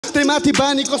त्यही माथि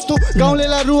बानी कस्तो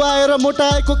गाउँलेलाई रुवाएर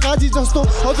मोटाएको काजी जस्तो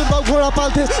हजुरबाउ घोडा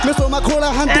पाल्थे मेसोमा खोला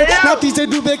हान्थे नाति चाहिँ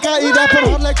डुबेका यी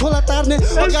ऱ्यापरहरूलाई खोला तार्ने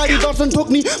अगाडि दर्शन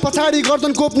ठोक्ने पछाडि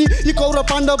गर्दन कोप्ने यी कौरव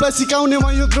पाण्डवलाई सिकाउने म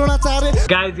यो द्रोणाचार्य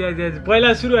गाइज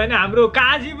पहिला सुरु हैन हाम्रो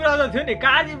काजी ब्रदर थियो नि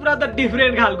काजी ब्रदर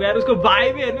डिफरेन्ट खालको यार उसको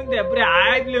भाइब हेर्नु नि त्यहाँ पुरै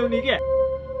हाइप ल्याउने के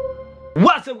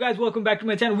What's up guys, welcome back to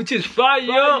my channel which is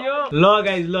fire. ल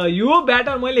guys ल यो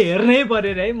ब्याटल मैले हेर्नै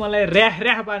पर्यो रे मलाई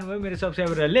र्याह पार्नु भयो मेरो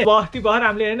सब्स्क्राइबरहरुले अस्ति भर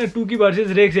हामीले हैन टुकी भर्सेस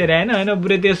रेक्स हेरे हैन हैन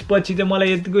पुरै त्यसपछि चाहिँ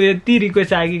मलाई यति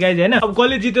रिक्वेस्ट आयो कि गाइज हैन अब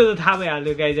कसले जित्यो त थाहा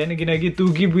भइहाल्यो गाइज हैन किनकि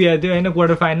टुकी पुगेको थियो हैन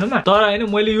क्वार्टर फाइनलमा तर हैन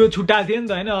मैले यो छुटाएको थिएँ नि त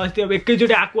हैन अस्ति अब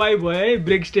एकैचोटी एक्वाइ भयो है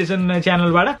ब्रेक स्टेसन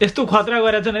च्यानलबाट यस्तो खतरा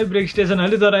गरेछन् है ब्रेक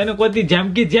स्टेसनहरुले तर हैन कति ज्याम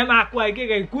एक्वाइ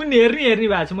के कुन हेर्ने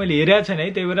भएको छ मैले हेरेको छैन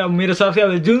है त्यही भएर मेरो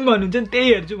सब्स्क्राइबर जुन भन्नुहुन्छ नि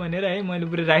त्यही हेर्छु भनेर है मैले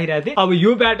पुरै राखिरहेको थिएँ अब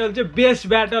यो ब्याटल चाहिँ बेस्ट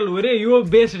ब्याटल हो रे यो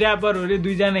बेस्ट र्यापर हो रे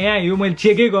दुईजना यहाँ यो मैले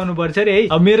चेकै गर्नुपर्छ रे है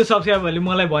अब मेरो सब्स्क्राइबरले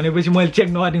मलाई भनेपछि मैले चेक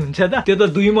नगर्ने हुन्छ त त्यो त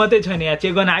दुई मात्रै छैन यहाँ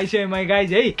चेक गर्न आइसक्यो म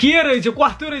गाइज है के रहेछ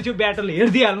कस्तो रहेछ ब्याटल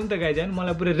हेरिदिइहाल्नु नि त गाइज हैन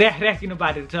मलाई पुरै र्याख किन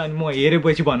पारेको छ अनि म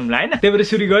हेरेपछि भनौँला हैन त्यही भएर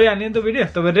सुरु गरिहाल्ने नि त भिडियो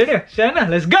तपाईँ रेडी हैन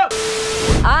let's go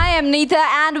I am Neetha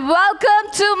and welcome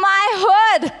to my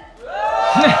hood.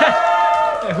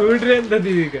 Hood रे त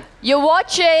दिदीको You're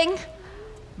watching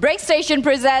Break Station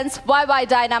presents YY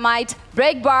Dynamite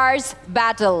Break Bars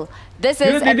Battle. This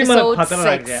is episode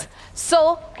 6. So,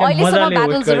 अहिलेसम्म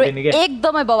battles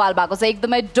एकदमै बवाल भएको छ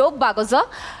एकदमै डोप भएको छ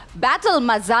battle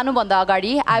मा जानु भन्दा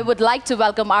अगाडि I would like to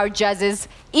welcome our judges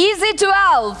Easy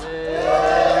 12.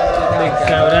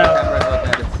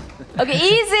 Okay,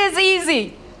 Easy is easy.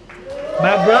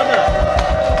 My brother.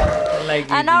 Like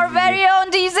and our very own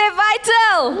DJ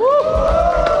Vital.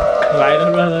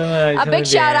 Vital brother. A big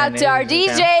shout out to our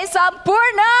DJ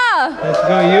Sampurna. Let's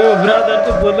go you brother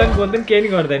to बोल्दैन के नि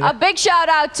गर्दैन. A big shout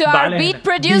out to our beat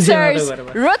producers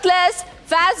Ruthless,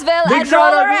 Fazville and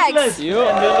Roller X. You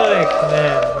and Roller X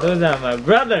man. Those are my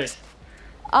brothers.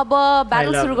 अब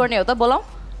battle सुरु गर्ने हो त बोलौं.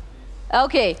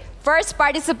 Okay, first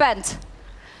participant.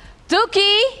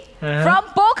 Tuki from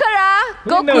Pokhara,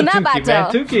 Kokuna battle.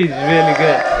 Tuki is really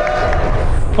good.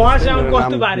 First round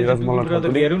कस्तो बारे छ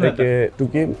brother हेरौँ न त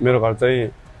टुकी मेरो घर चाहिँ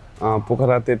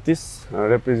पोखरा 33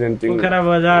 रिप्रेजेन्टिङ पोखरा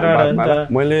बजार हो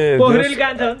मैले पोखरेल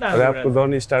कान्छ हो नि त र्यापको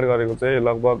जर्नी स्टार्ट गरेको चाहिँ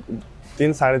लगभग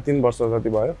 3.5 वर्ष जति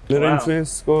भयो मेरो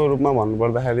इन्फ्लुएन्सको रूपमा भन्नु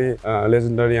पर्दाखेरि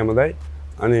लेजेन्डरी आमादाई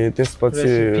अनि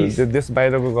त्यसपछि देश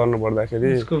बाहिरको गर्नु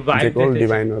पर्दाखेरि जेकोल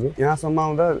डिभाइनहरु यहाँसम्म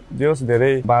आउँदा जस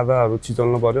धेरै बाधाहरु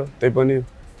छिचल्नु पर्यो त्यही पनि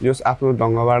जस आफ्नो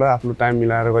ढंगबाट आफ्नो टाइम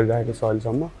मिलाएर गरिरहेको छ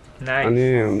अहिलेसम्म अनि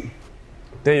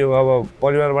त्यही हो अब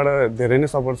परिवारबाट धेरै नै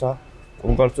सपोर्ट छ अब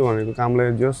गर्छु भनेको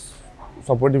कामलाई जस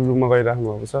सपोर्टिभ रूपमा गरिराख्नु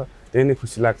भएको छ त्यही नै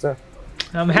खुसी लाग्छ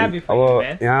अब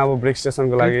यहाँ अब ब्रेक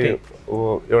स्टेसनको लागि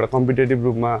एउटा कम्पिटिटिभ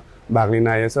रूपमा भाग लिन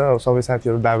आएछ सबै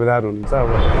साथीहरु दावेदार हुनुहुन्छ अब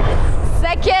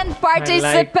Second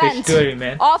participant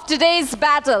of today's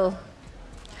battle,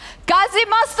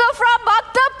 Kajimasto from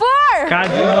Bhaktapur.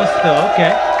 Kajimasto,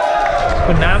 okay.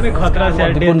 उसको नाम ही खतरा से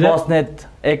danger बॉसनेट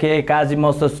aka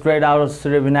Kajimasto straight out of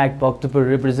Surabhinak Bhaktapur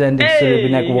representing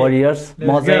Surabhinak Warriors.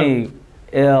 म चाहिँ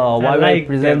YY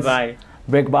presents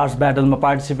Break Bars battle मा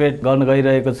participate गर्न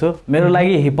गइरहेको छु. मेरो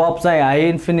लागि हिप हप चाहिँ high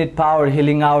infinite power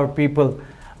healing our people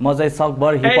म चाहिँ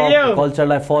सकभर हिप हप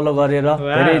कल्चरलाई फलो गरेर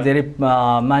धेरै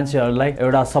मान्छेहरुलाई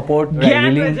एउटा सपोर्ट र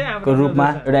हिलिङको रूपमा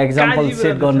एउटा एक्जाम्पल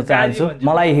सेट गर्न चाहन्छु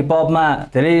मलाई हिप हपमा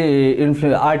धेरै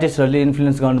आर्टिस्टहरुले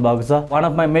इन्फ्लुएन्स गर्नु भएको छ वन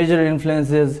of my major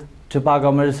influences टुपाक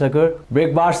Amar sucker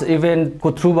brake bars event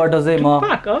को थ्रुबाट चाहिँ म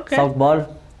सकभर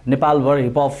नेपालभर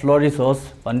हिप हप फ्लोरिश होस्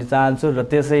भन्ने चाहन्छु र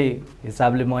त्यसै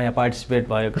हिसाबले म यहाँ पार्टिसिपेट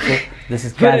भएको छु this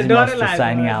is काजिमास्तो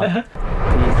shining out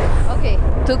Okay,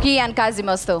 Tuki and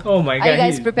Kajimasto. Oh my God, are you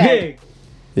guys prepared? Big.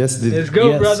 Yes, let's go,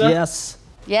 brother.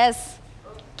 Yes.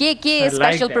 के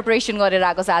special preparation गरेर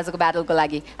आएको छ आजको battle को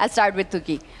लागि. I'll start with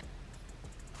Tuki.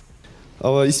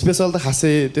 अब स्पेशल त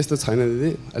खासै त्यस्तो छैन दिदी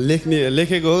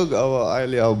लेखेको अब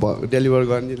अहिले अब डेलिभर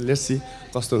गर्ने लेट्स सी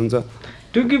कस्तो हुन्छ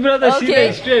Tuki brother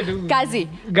straight Kaji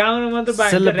गाउन मात्र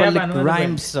बाहिर र्याप हान्नु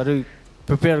राइम्सहरु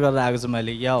प्रिपेयर गरेर आएको छु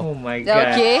मैले यो Oh my God.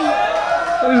 Okay.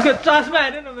 उसको चस्मा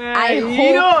हेर्नु न man I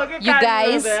hope you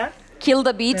guys kill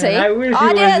the beat, eh?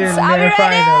 Audience, are we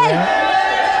ready?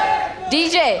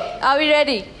 DJ, are we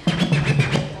ready?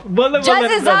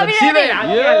 Judges, are we ready?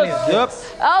 Yep.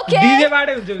 Okay,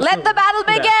 let the battle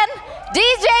begin.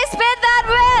 DJ, spin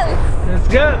that wheel. Let's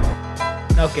go.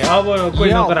 Okay, अब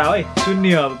कोही नकरा है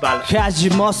सुन्नी अब बाल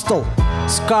Kajimasto,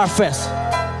 Scarface.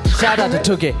 Shout out to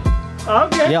Tuki.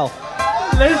 Okay. Yo.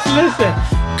 Let's listen.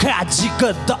 Kaji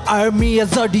got the army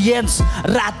as audience.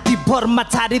 Rati भरमा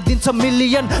छाडिदिन्छ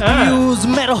million views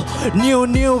मेरो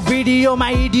new भिडियोमा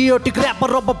idiotic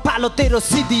rapper अब पालो तेरो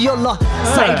सिडियो ल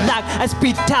साइड लाग I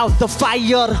spit out the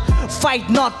fire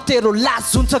fight not तेरो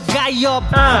लास हुन्छ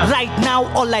गायब right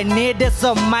now all I need is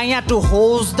a Maya to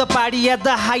host the party at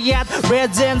the Hyatt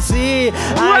Regency.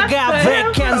 I got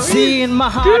vacancy in my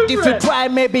heart. If you try,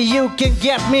 maybe you can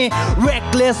get me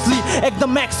recklessly.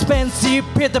 Ekdam expensive,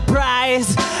 pay the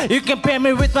price. You can pay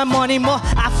me with my money more.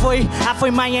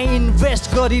 Afai Maya invest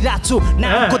गरिराछु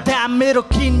नामको दाम मेरो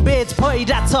किन बेच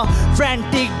भइराछ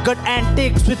frantic got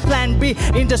antics with plan B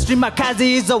industry मा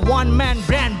Kaji is a one man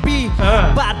brand B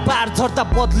बार झर्दा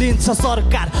बदलिन्छ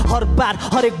सरकार हर बार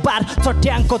हरेक बार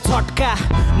चट्याङको झट्का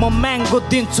म म्याङ्गो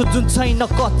दिन्छु जुन छैन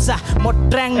कच्चा म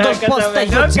ट्रायङ्गल पस्दै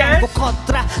यो ज्याङको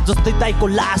खतरा जस्तै दाइको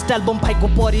लास्ट एल्बम भाइको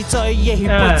परिचय यही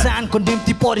पहिचानको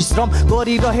निम्ति परिश्रम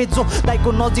गरिरहे जो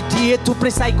दाइको नजिक थिए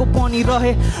थुप्रै साइको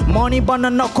बनिरहे मनी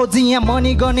बन्न नखोजी यहाँ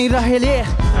money गनिरहेले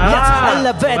Let's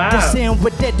elevate the scene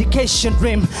with dedication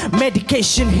dream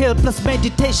medication heal plus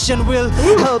meditation will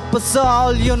help us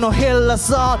all you know heal us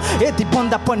all यति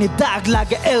भन्दा पनि दाग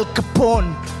लागे El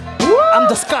Capone I'm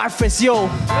the Scarface yo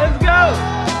Let's go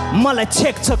मलाई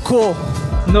check छ को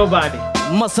Nobody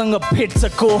मसँग भेट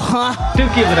छ को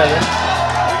Tuki brother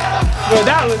Bro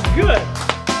that was good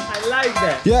I like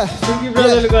that Yeah Tuki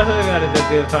brother le कसरी गरेछ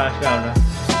त्यो फर्स्ट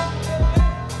राउन्डमा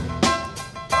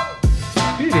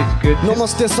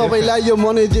नमस्ते सबैलाई यो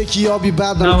मनैदेखि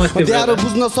अभिवादन ध्यारो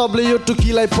बुझ्न सबले यो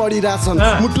टुकीलाई पढिराछन्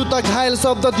मुटु त घायल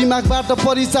शब्द दिमागबाट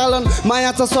परिचालन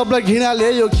माया छ सबलाई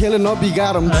घृणाले यो खेल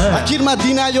नबिगारम आखिरमा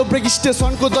दिन यो ब्रेक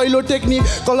स्टेसनको दैलो टेक्नी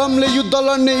कलमले युद्ध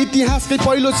लड्ने इतिहासकै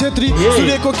पहिलो क्षेत्री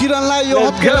सूर्यको किरणलाई यो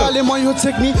हत्केलाले मै हो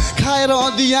छेक्नी खाएर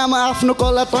अँधियामा आफ्नो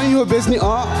कला तै हो बेच्ने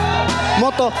म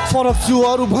त फरक छु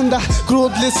अरू भन्दा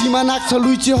क्रोधले सीमा नाक्छ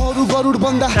लुइचेहरू गरुड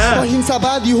भन्दा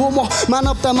अहिंसावादी हो म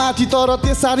मानवता माथि तर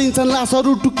सारिन्छन्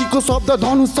लासहरू टुकीको शब्द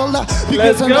धनुष चल्दा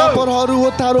बिग्रेछन् रापरहरू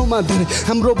ओथारोमा धेरै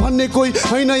हाम्रो भन्ने कोही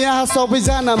होइन यहाँ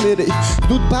सबैजना मेरै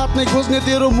दुध भात नै खोज्ने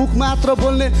तेरो मुख मात्र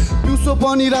बोल्ने पिउसो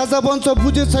पनि राजा बन्छ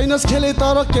बुझे छैनस् खेले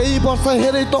तर केही वर्ष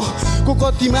हेरे त को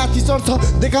कति माथि चढ्छ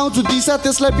देखाउँछु दिशा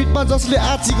त्यसलाई बिटमा जसले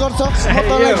आची गर्छ म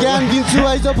तँलाई ज्ञान दिन्छु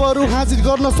आइज बरु हाजिर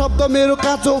गर्न शब्द मेरो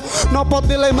काँचो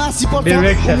नपत्नेलाई मासी पर्छ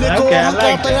उनीको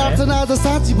अहङ्कार तयार छन् आज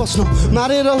साँची बस्न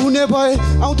मारेर हुने भए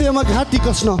आउँथेमा घाँटी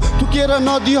कस्न टुकेर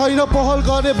नदी होइन पहल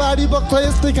गरे बाढी बग्छ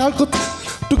यस्तै खालको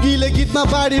टुकीले गीतमा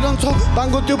बाढिरहन्छ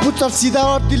बाङ्गो त्यो पुच्छर सिधा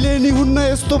अर्थीले नि हुन्न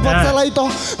यस्तो बच्चालाई त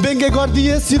व्यङ्ग्य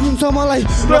गरिदिए सिरुन्छ मलाई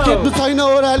रकेट्नु छैन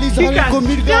ओह्राली झरेको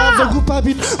मृग आज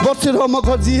गुफाभित बसेर म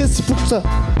गर्जिएसी पुग्छ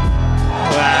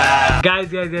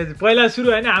गाइज पहिला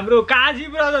सुरु होइन हाम्रो काजी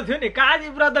ब्रदर थियो नि काजी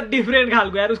ब्रदर डिफरेन्ट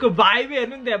खालको यार उसको भाइबे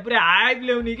हेर्नु नि त्यहाँ पुरै हाइप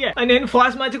ल्याउने क्या अनि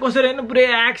फर्स्टमा चाहिँ कसरी होइन पुरै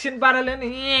एक्सन पाराले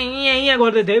यहाँ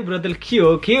गर्दै थियो ब्रदर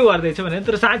के गर्दैछ भने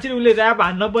तर साँच्चै उसले ऱ्याप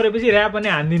हान्न परेपछि ऱ्याप पनि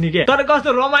हान्दिने क्या तर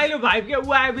कस्तो रमाइलो भाइब क्या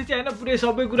ऊ आएपछि होइन पुरै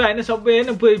सबै कुरा होइन सबै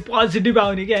होइन पोजिटिभ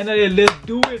आउने क्या होइन लेट्स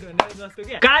डु इट भनेर जस्तो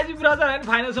क्या काजी ब्रदर होइन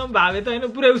फाइनलसम्म भावे त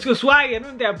होइन पुरै उसको स्वाग हेर्नु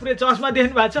नि त्यहाँ पुरै चस्मा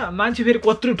देख्नु भएको छ मान्छे फेरि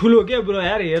कत्रो ठुलो क्या ब्रो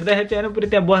यार हेर्दाखेरि चाहिँ होइन पुरै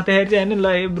त्यहाँ बस्दाखेरि चाहिँ होइन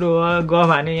ल ब्रो गफ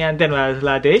हाने यहाँ त्यहाँ भएको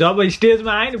लाग्थ्यो है जब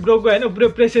स्टेजमा आयो नि ब्रोको होइन पुरै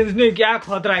प्रेसेन्स नै क्या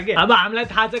खतरा के अब हामीलाई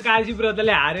थाहा छ काजी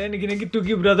ब्रदरले हार्यो नि किनकि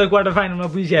टुकी ब्रदर क्वार्टर फाइनलमा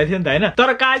पुगिसकेको थियो नि त होइन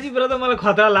तर काजी ब्रदर मलाई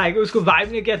खतरा लाग्यो उसको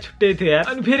भाइब नै क्या छुट्टै थियो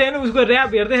यार अनि फेरि होइन उसको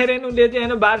ऱ्याप हेर्दाखेरि होइन उसले चाहिँ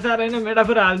होइन बारसार होइन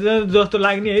मेटाफोर हाल्छ जस्तो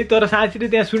लाग्ने है तर साँच्चै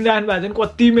त्यहाँ सुनिरहनु भएको छ नि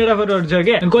कति मेटाफोरहरू छ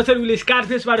क्या अनि कसरी उसले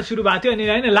स्कारफेसबाट सुरु भएको थियो अनि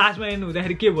होइन लास्टमा हेर्नु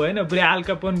हुँदाखेरि के भयो होइन पुरै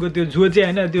आल्कापोनको त्यो जो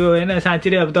चाहिँ होइन त्यो होइन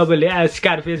साँच्चै अब तपाईँले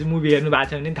स्कारफेस मुभी हेर्नु भएको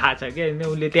छ भने थाहा छ क्या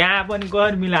उसले त्यहाँ पनि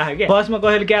गएर मिलायो क्या फर्स्टमा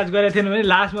कसैले क्याच गरेको थिएन भने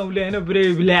लास्टमा उसले होइन पुरै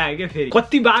ल्यायो क्या फेरि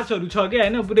कति बार्सहरू छ क्या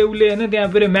होइन पुरै उसले होइन त्यहाँ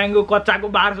पुरै म्याङ्गो कच्चाको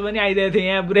बार्स पनि आइदिएको थियो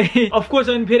यहाँ पुरै अफकोर्स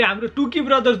अनि फेरि हाम्रो टुकी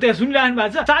ब्रदर त्यहाँ सुनिरहनु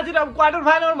भएको छ साँच्चै अब क्वार्टर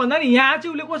फाइनल भन्दा नि यहाँ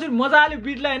चाहिँ उसले कसरी मजाले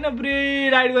बिटलाई होइन पुरै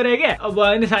राइड गरे क्या अब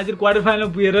होइन साँच्चै क्वार्टर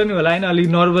फाइनल पुगेर नि होला होइन अलिक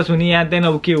नर्भस हुने यहाँ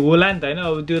त्यहाँदेखि अब के होला नि त होइन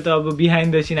अब त्यो त अब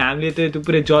बिहाइन्ड द सिन हामीले त त्यो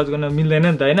पुरै जज गर्न मिल्दैन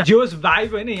नि त होइन जोस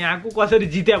भाइब होइन यहाँको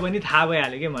कसरी जित्या पनि थाहा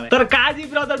भइहाल्यो क्या मलाई तर काजी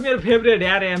ब्रदर मेरो फेभरेट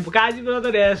यार काजी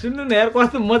ब्रदर यार सुन्नु न यार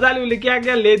कस्तो मजाले उसले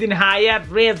क्या ल्याइदिनु हायर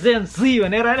रेजेन्सी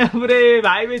भनेर होइन पुरै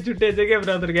भाइबै छुट्टै छ क्या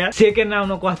ब्रदर क्या सेकेन्ड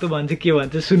राउन्डमा कस्तो भन्छ के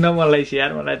भन्छ सुन्न मलाई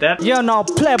यार मलाई त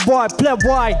प्ले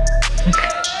बोय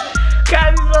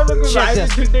काजी ब्रदरको भाइबै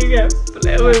छुट्टै क्या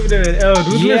प्ले बोय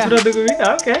रुदलेस ब्रदरको पनि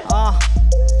okay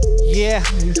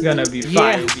it's gonna be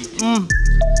fire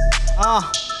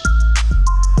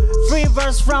Free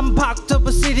verse from Park to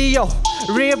Presidio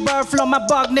River flow my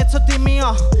bug net so timmy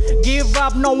give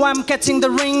up no I'm catching the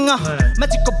ring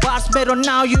Magical bars mero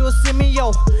now you see me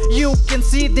yo. You can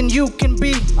see then you can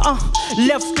be.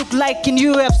 Left hook like in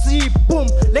UFC. Boom.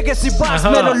 Legacy bars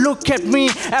mero look at me.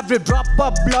 Every drop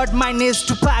of blood mine is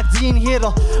to pack gene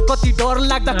hero. Kati dor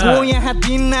lagda ko yaha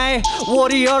din ae.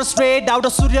 Warrior straight out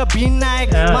of Surya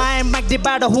Binayak. My mic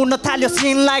debate हुन थाल्यो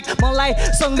scene like मलाई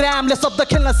संग्रामले शब्द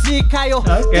खेल्न सिकायो.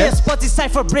 त्यसपछि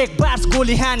cipher brake bars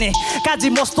गोली हाने.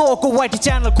 काजीमस्तोको वाइटी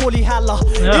channel खोली हाल.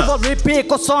 Revolve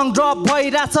रिपेको song drop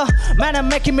भइराछ. Man I'm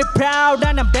making me proud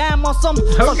and I'm damn awesome.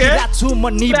 सकिरहेको छु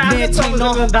म निप्ने छैन.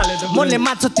 मनले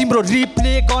मान्छ तिम्रो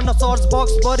रिप्ले गर्न सर्च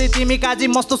बक्स भरि तिमी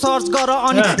काजीमस्तो सर्च गर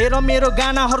अनि हेर मेरो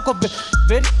गानाहरुको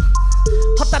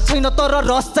हतार छैन तर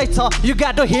रस चाहिँ छ. You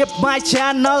got to hit my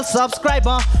channel, subscribe.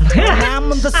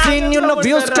 I'm on the scene, you know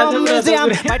views come easy. I'm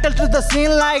vital to the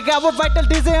scene like our vital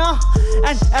DJ.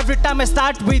 And every time I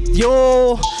start with you,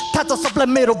 थाहा छ सबलाई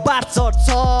मेरो बात छ.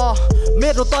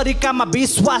 मेरो तरिकामा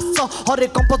विश्वास छ.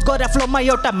 हरेक कम्पोज गरे फ्लोमा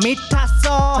एउटा मिठास छ.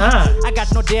 I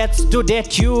got no dates to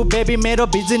date you, baby. मेरो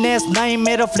बिजनेस नै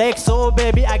मेरो flex. So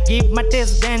baby, I give my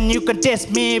taste, then you can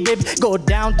taste me, baby. Go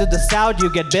down to the south, you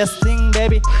get best thing,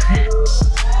 baby.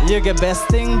 You get best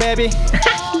thing, baby.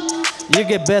 You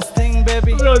get best thing,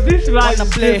 baby. Bro, this vibe wanna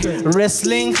play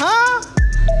wrestling, huh?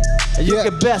 You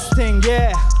get best thing,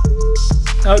 yeah.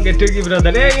 Okay, Tuki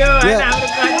brother. Hey yo, and I'm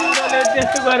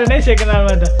just to go to second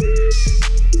round.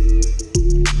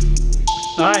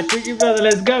 Alright, Tuki brother,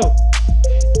 let's go.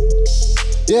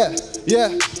 Yeah.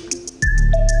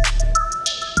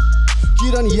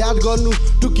 किरण याद गर्नु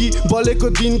टुकी बलेको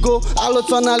दिनको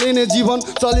आलोचनाले नै जीवन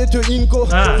चले थियो इनको.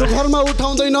 जो घरमा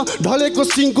उठाउँदैन ढलेको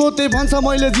सिङको त्यही भन्छ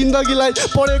मैले जिन्दगीलाई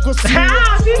पढेको सिङको.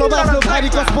 सब आफ्नो भारी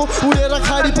कसको उडेर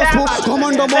खाडी पस्को.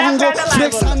 घमण्ड महँगो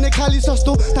फ्लेक्स हान्ने खाली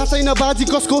सस्तो. थाहा छैन बाजी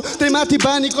कसको त्यही माथि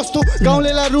बानी कस्तो.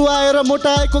 गाउँलेलाई रुवाएर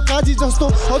मोटाएको काजी जस्तो.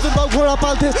 हजुर बाउ घोडा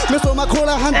पाल्थे मेसोमा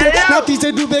खोला हान्थे. नाति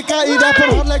चाहिँ डुबेका यी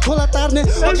ऱ्यापरहरूलाई खोला तार्ने.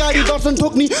 अगाडि गर्छन्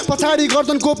ठोक्नी पछाडि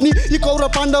गर्छन् कोप्नी. यी कौरव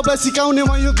पाण्डवलाई सिकाउने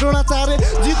म यो द्रोणाचार्य.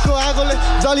 जितको आगोले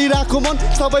जलिरहेको मन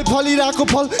सबै फलिरहेको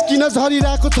फल किन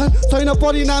झरिरहेको छन्. छैन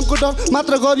परिणामको डर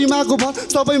मात्र गरिमाको भर.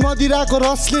 सबै मदिराको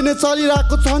रसले नै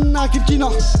चलिरहेको छन्. आखिर किन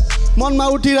मनमा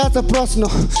उठिरहेछ प्रश्न.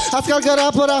 आजकलका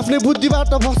ऱ्यापर आफ्नै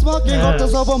बुद्धिबाट भस्म. के गर्छ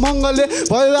सब मङ्गलले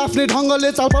भयो आफ्नै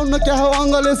ढङ्गले. चाल पाउन क्या हो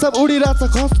अङ्गले सब उडिरहेछ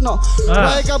खस्न.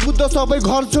 रहेका बुद्ध सबै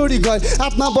घर छोडी गए.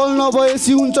 आत्मा बल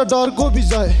नभएपछि हुन्छ डरको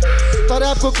विजय. तर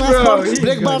एपको क्लास पढ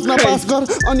ब्रेक बार्समा पास गर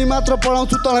अनि मात्र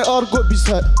पढाउँछु तँलाई अर्को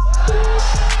विषय.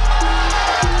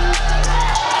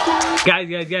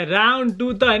 गाइज राउन्ड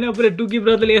 2 त हैन पुरै टुकी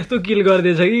ब्रदरले यस्तो किल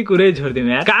गर्दैछ कि कुरै छोड्दिम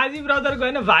यार. काजी ब्रदरको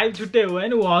हैन भाइब छुट्टै हो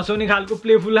हैन. उ हँसाउने खालको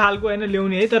प्लेफुल खालको हैन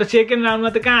ल्याउने है. तर सेकेन्ड राउन्डमा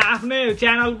त कहाँ आफ्नै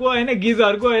च्यानलको हैन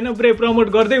गीतहरुको हैन पुरै प्रमोट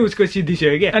गर्दै उसको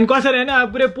सिधिसक्यो के. अनि कसरी हैन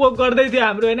पुरै पोक गर्दै थियो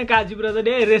हाम्रो हैन काजी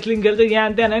ब्रदरले. रेस्लिङ खेल्छ यहाँ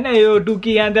त्यहाँ हैन यो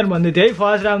टुकी यहाँ त्यहाँ भन्दै थियो है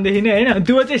फर्स्ट राउन्ड देखि नै हैन.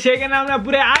 त्यो चाहिँ सेकेन्ड राउन्डमा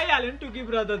पुरै आइहाल्यो नि टुकी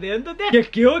ब्रदर थियो नि त. त्यहाँ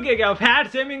के हो के फ्याट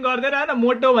सेमिङ गर्दैन हैन.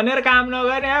 मोटो भनेर काम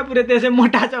नगर्ने पुरै त्यसै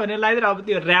मोटा छ भनेर लाग्दैन. अब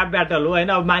त्यो ऱ्याप ब्याटल हो हैन.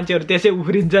 अब मान्छेहरु त्यसै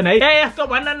उफ्रिन्छन् है. यस्तो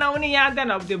भन्न नहुने यहाँ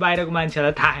त्यहाँ. अब त्यो बाहिरको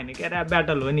मान्छेलाई थाहा छैन के ऱ्याप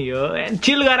ब्याटल हो नि यो.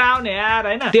 चिल गरेर आउने यार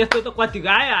हैन. त्यस्तो त कतिको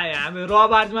आयो हामी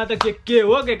रबार्जमा त के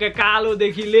हो के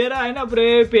कालोदेखि लिएर हैन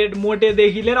पुरै पेट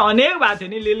मोटेदेखि लिएर अनेक भएको थियो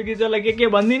नि. लिलगिजलाई के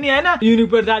भनिदिने हैन.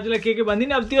 युनिपर दाजुलाई के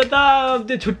भनिदिने. अब त्यो त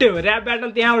त्यो छुट्टै हो. ऱ्याप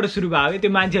ब्याटल त्यहाँबाट सुरु भयो.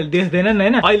 त्यो मान्छेले देख्दैनन्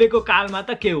हैन. अहिलेको कालमा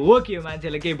त के हो के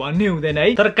मान्छेले केही भन्ने हुँदैन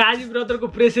है. तर काजी ब्रदरको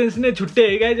प्रेसेन्स नै छुट्टै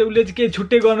है गाइज. उसले चाहिँ केही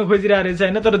छुट्टै गर्न खोजिरहेको रहेछ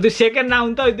हैन. तर त्यो सेकेन्ड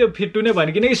राउन्ड त त्यो फिट हुने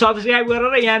भनिकिन कि सब्सक्राइब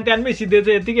गरेर यहाँ त्यहाँमै सिधै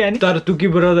चाहिँ यतिकै हैन. तर टुकी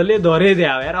ब्रदरले धरै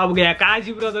दियो यार. अब यहाँ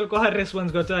काजी ब्रदर कसरी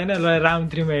रेस्पोन्स गर्छ हैन. ल राउन्ड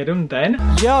 3 मा हेरौँ त हैन.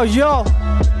 Yo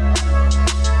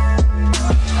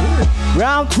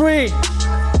round 3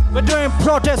 we're doing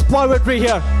protest poetry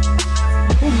here.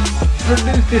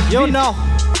 You know,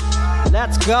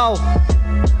 let's go.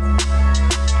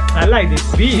 I like this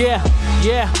beat.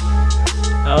 Yeah.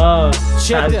 Oh,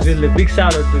 that's really big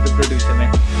shout out to the producer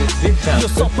man. This big shout. यो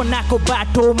सपनाको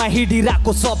बाटोमा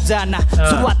हिँडिरहेको सबजना.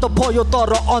 सुरुवात भयो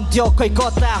तर अन्त्य खै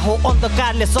कता हो.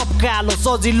 अन्धकारले सब कालो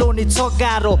सजिलो नि छ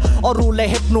गाह्रो. अरूलाई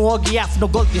हेप्नु अघि आफ्नो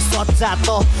गल्ती सच्चा त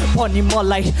पनि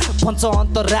मलाई भन्छ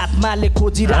अन्तरात्माले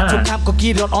खोजिरहेको कामको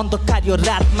किरण. अन्धकार यो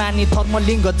रातमा नि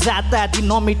धर्मलिङ्ग जात आदि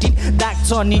नमिटिन दाग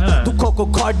छ नि. दुःखको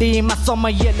घडीमा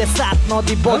समयले साथ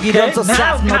नदी बगिरहन्छ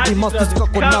साथ नदी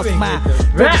मस्तिष्कको नसमा.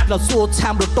 सोच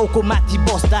हाम्रो टाउको माथि माथि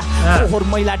बस्दा फोहोर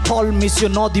मैला ढल मिस्यो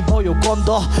नदी भयो गन्ध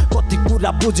कति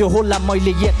कुरा बुझ्यो होला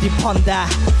मैले यति भन्दा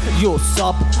यो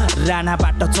सब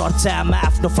राणाबाट चर्चामा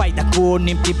आफ्नो फाइदाको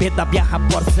निम्ति भेदभाव यहाँ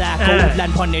पर्छ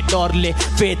कौलान भन्ने डरले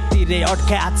फेदतिरै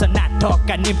अड्काछ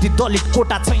नाटकका निम्ति दलित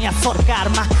कोटा छ यहाँ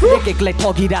सरकारमा एक एकलाई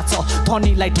ठगिरहेछ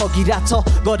धनीलाई ठगिरहेछ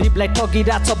गरिबलाई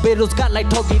ठगिरहेछ बेरोजगारलाई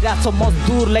ठगिरहेछ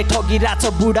मजदुरलाई ठगिरहेछ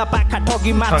बुढापाका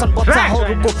ठगी मार्छन्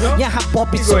बच्चाहरूको यहाँ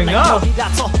भविष्यलाई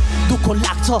ठगिरहेछ दुःख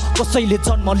लाग्छ कसैले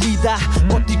जन्म लिँदा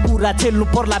कति कुरा झेल्नु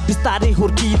पर्ला बिस्तारै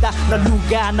हुर्किँदा न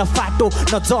लुगा न फाटो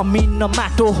न जमिन न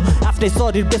माटो आफ्नै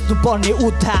शरीर बेच्नु पर्ने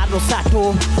उधारो साटो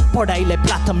पढाइलाई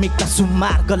प्राथमिकता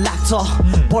सुमार्ग लाग्छ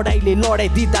पढाइले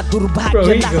लडाइदिँदा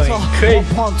दुर्भाग्य लाग्छ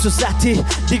भन्छु साथी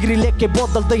डिग्री लेखे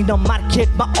बदल्दैन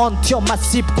मार्केटमा अन्त्यमा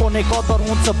सिपको नै कदर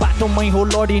हुन्छ बाटोमै हो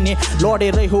लडिने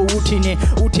लडेरै हो उठिने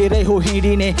उठेरै हो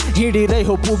हिँडिने हिँडिरै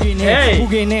हो पुगिने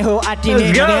पुगिने हो आटिने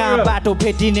यहाँ बाटो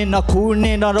भेटिने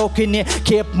नखुर्ने नरोकिने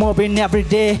keep moving every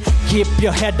day keep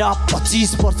your head up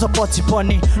 25 वर्षपछि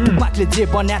पनि टुपाकले जे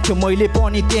बनाएको थियो मैले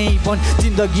पनि त्यही पनि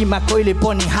जिन्दगीमा कहिले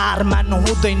पनि हार मान्नु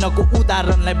हुँदैनको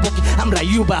उदाहरणलाई बोकी हाम्रा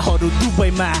युवाहरू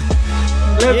दुबईमा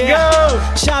Let's go!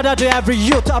 Shout out to every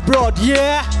youth abroad,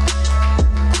 yeah!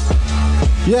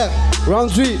 Yeah,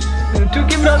 round 3.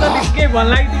 Tuki brother के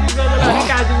भन्ला कि Tuki brother अनि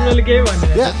काजी brother के भन्ने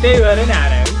त्यही भएर नि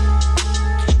हारे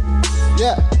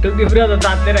Yeah. Tuki brother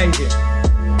तात्दै आइछ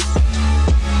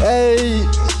Hey.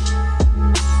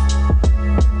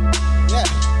 Yeah.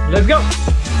 Let's go!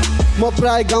 म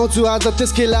प्राय गाउँछु आज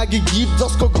त्यसकै लागि गीत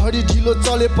जसको घडी ढिलो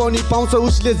चले पनि पाउँछ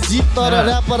उसले जित तर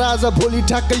ऱ्यापर आज भोलि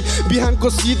ठ्याक्कै बिहानको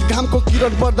शीत घामको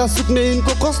किरण पर्दा सुक्ने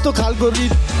यिनको कस्तो खालको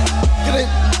रित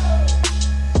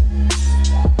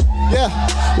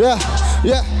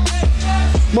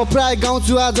म प्राय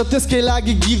गाउँछु आज त्यसकै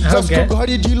लागि गीत जसको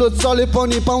घडी ढिलो चले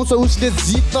पनि पाउँछ उसले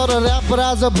जित तर ऱ्यापर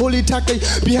आज भोलि ठ्याक्कै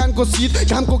बिहानको शीत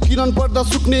घामको किरण पर्दा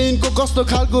सुक्ने यिनको कस्तो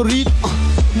खालको रित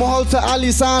महल छ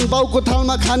आलिसान बाउको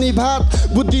थालमा खानी भात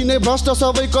बुद्धि नै भ्रष्ट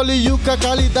सबै कलियुगका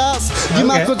कालिदास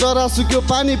दिमागको जरा सुक्यो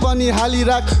पानी पनि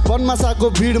हालिराख वनमासाको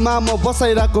भिडमा म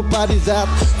बसाइरहेको पारिजात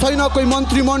छैन कोही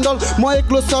मन्त्रीमण्डल म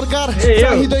एक्लो सरकार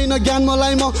चाहिँदैन ज्ञान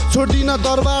मलाई म छोड्दिन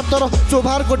दरबार तर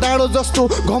चोभारको डाँडो जस्तो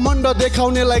घमण्ड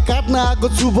देखाउनेलाई काट्न आएको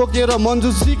छु बोकेर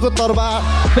मन्जुश्रीको तरबार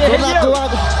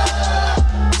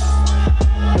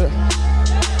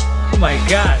My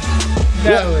God,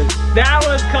 that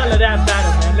was color that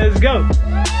battle, man. Let's go.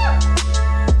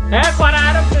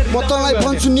 म तँलाई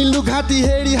भन्छु निल्लु घाँटी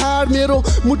हेडी हाड मेरो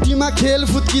मुठीमा खेल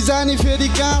फुत्की जानी फेरि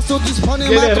कहाँ सोचिस् भने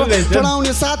मात्र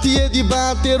चढाउने साथी यदि बा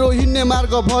तेरो हिँड्ने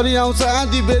मार्ग भरि आउँछ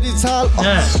आँधी बेरी छाल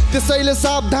त्यसैले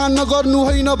सावधान नगर्नु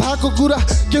होइन भएको कुरा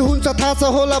के हुन्छ थाहा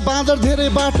छ होला बाँदर धेरै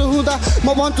बाटो हुँदा म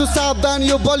भन्छु सावधान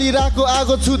यो बलिरहेको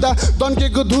आगो छुँदा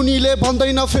तन्केको धुनीले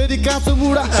भन्दैन फेरि काँचो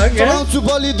बुढा चढाउँछु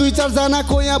बलि 2-4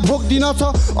 जनाको यहाँ भोग्दिन छ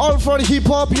अल फर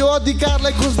हिपहप यो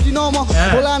अधिकारलाई खोज्दिन म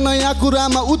होला नयाँ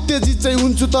कुरामा उत्तेजित चाहिँ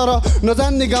हुन्छु तर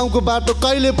नजान्ने गाउँको बाटो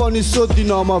कहिले पनि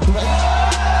सोध्दिन म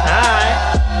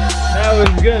That was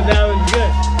good, that was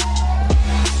good.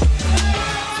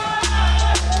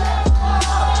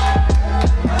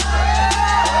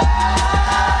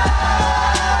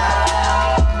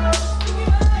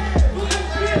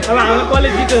 अब हाम्रो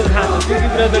कलेज जितेको थाहा छ Tuki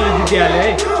brotherले जितिहाल्यो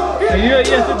है यो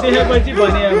यस्तो देखेपछि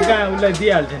भने अब कहाँ उसलाई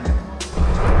दिइहाल्छ नि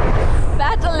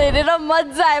ब्याटल हेरेर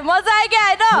मजा आयो क्या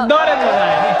हैन डरे मजा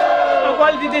आयो नि अब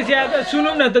कलेज जितेपछि आएर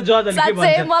सुनौँ न त जजले के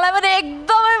भन्छ साच्चै मलाई पनि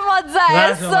एकदमै मजा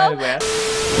आयो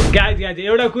गाइज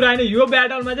एउटा कुरा नि यो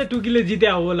ब्याटलमा चाहिँ टुकीले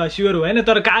जित्या होला स्योर हो हैन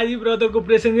तर काजी ब्रदरको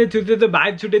प्रेजेन्स चाहिँ छुट्टै त्यो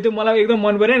भाइब छुट्टै थियो मलाई एकदम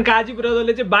मन पर्यो हैन काजी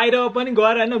ब्रदरले चाहिँ बाहिर पनि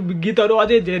गएर हैन गीतहरू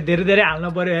अझै धेरै धेरै हाल्न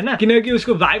पर्यो हैन किनकि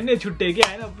उसको भाइब नै छुट्टै के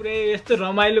हैन पुरै यस्तो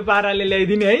रमाइलो पाराले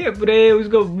ल्याइदिने है पुरै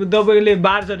उसको दबैले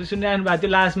बार्सहरू सुनिरहनु भएको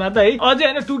थियो लास्टमा त है अझै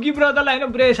हैन टुकी ब्रदरलाई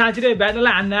हैन पुरै साँच्चै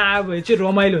ब्याटललाई हान्न आयो भए चाहिँ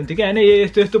रमाइलो हुन्थ्यो कि हैन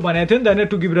यस्तो यस्तो भनेको थियो नि त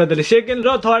हैन टुकी ब्रदरले सेकेन्ड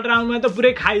र थर्ड राउन्डमा त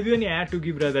पुरै खाइदियो नि यहाँ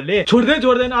टुकी ब्रदरले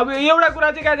छोड्दैन अब एउटा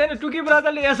कुरा चाहिँ के छैन टुकी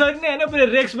ब्रदरले यसरी नै हैन पुरै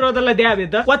रेक्स ब्रदरलाई दिए भए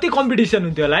त कति कम्पिटिसन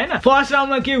हुन्थ्यो होला हैन फर्स्ट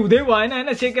राउन्डमा के हुँदै भएन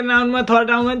हैन सेकेन्ड राउन्डमा थर्ड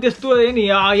राउन्डमा त्यस्तो नि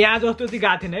यहाँ जस्तो चाहिँ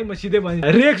गएको थिएन है म सिधै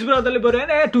भन्छु रेक्स ब्रदरले बरु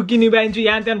हैन टुकी निभाइन्छु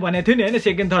यहाँ त्यहाँ भनेको थियो नि हैन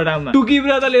सेकेन्ड थर्ड राउन्डमा टुकी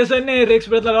ब्रदरले यसरी नै रेक्स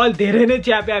ब्रदरलाई अलि धेरै नै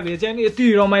च्याप्या भए चाहिँ यति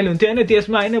रमाइलो हुन्थ्यो हैन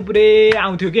त्यसमा हैन पुरै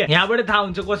आउँथ्यो के यहाँबाट थाहा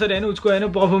हुन्छ कसरी हैन उसको हैन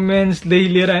पर्फर्मेन्सदेखि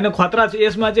लिएर हैन खतरा छ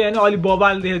यसमा चाहिँ हैन अलि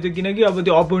बबाल देखेको थियो किनकि अब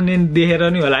त्यो अपोनेन्ट देखेर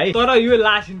नि होला है तर यो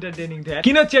लास्ट इन्टरटेनिङ थियो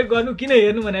किन चेक गर्नु किन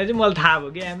हेर्नु भने चाहिँ मलाई थाहा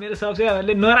भयो कि मेरो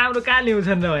सब्सक्राइबरले नराम्रो कहाँ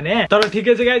ल्याउँछन् त भने तर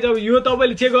ठिकै छ गाइज अब यो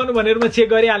तपाईँले चेक गर्नु भनेर म चेक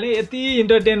गरिहालेँ यति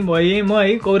इन्टरटेन भएँ म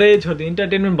है कौरै छोड्थेँ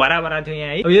इन्टरटेनमेन्ट भरा थियो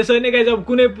यहाँ है यसरी नै गाइज अब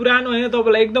कुनै पुरानो होइन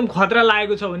तपाईँलाई एकदम खतरा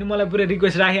लागेको छ भने मलाई पुरै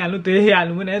रिक्वेस्ट राखिहाल्नु त्यही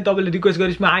हाल्नु पनि होइन तपाईँले रिक्वेस्ट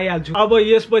गरेपछि म आइहाल्छु अब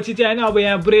यसपछि चाहिँ होइन अब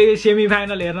यहाँ पुरै सेमी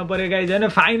फाइनल हेर्न पर्यो गाइज होइन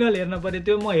फाइनल हेर्न पर्यो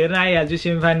त्यो म हेर्न आइहाल्छु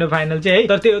सेमी फाइनल फाइनल चाहिँ है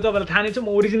तर त्यो तपाईँलाई थाहा नै छ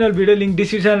म ओरिजिनल भिडियो लिङ्क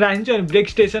डिस्क्रिप्सन राखिदिन्छु अनि ब्रेक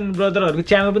स्टेसन ब्रदरहरूको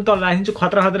च्यानल पनि तल राखिदिन्छु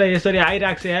खतरा यसरी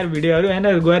आइरहेको छ यार भिडियोहरू होइन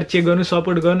गएर चेक गर्नु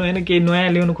सपोर्ट गर्नु होइन केही नयाँ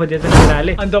ल्याउनु खोजेको छ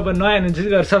केटाहरूले अनि तपाईँ नयाँ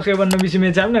हुनुहुन्छ सब्सक्राइब गर्न नबिर्सि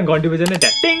मेरो च्यानल न घन्टी बजाउने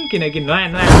ट्याटिङ किनकि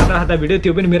नयाँ खतरा भिडियो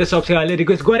त्यो पनि मेरो सब्सक्राइबरले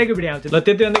रिक्वेस्ट गरेको भिडियो आउँछ ल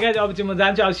त्यति भन्दा गाइज अब चाहिँ म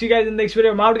जान्छु अब see guys in the next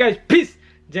video out guys please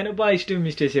जेनोपा stay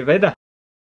मिस्टे safe है त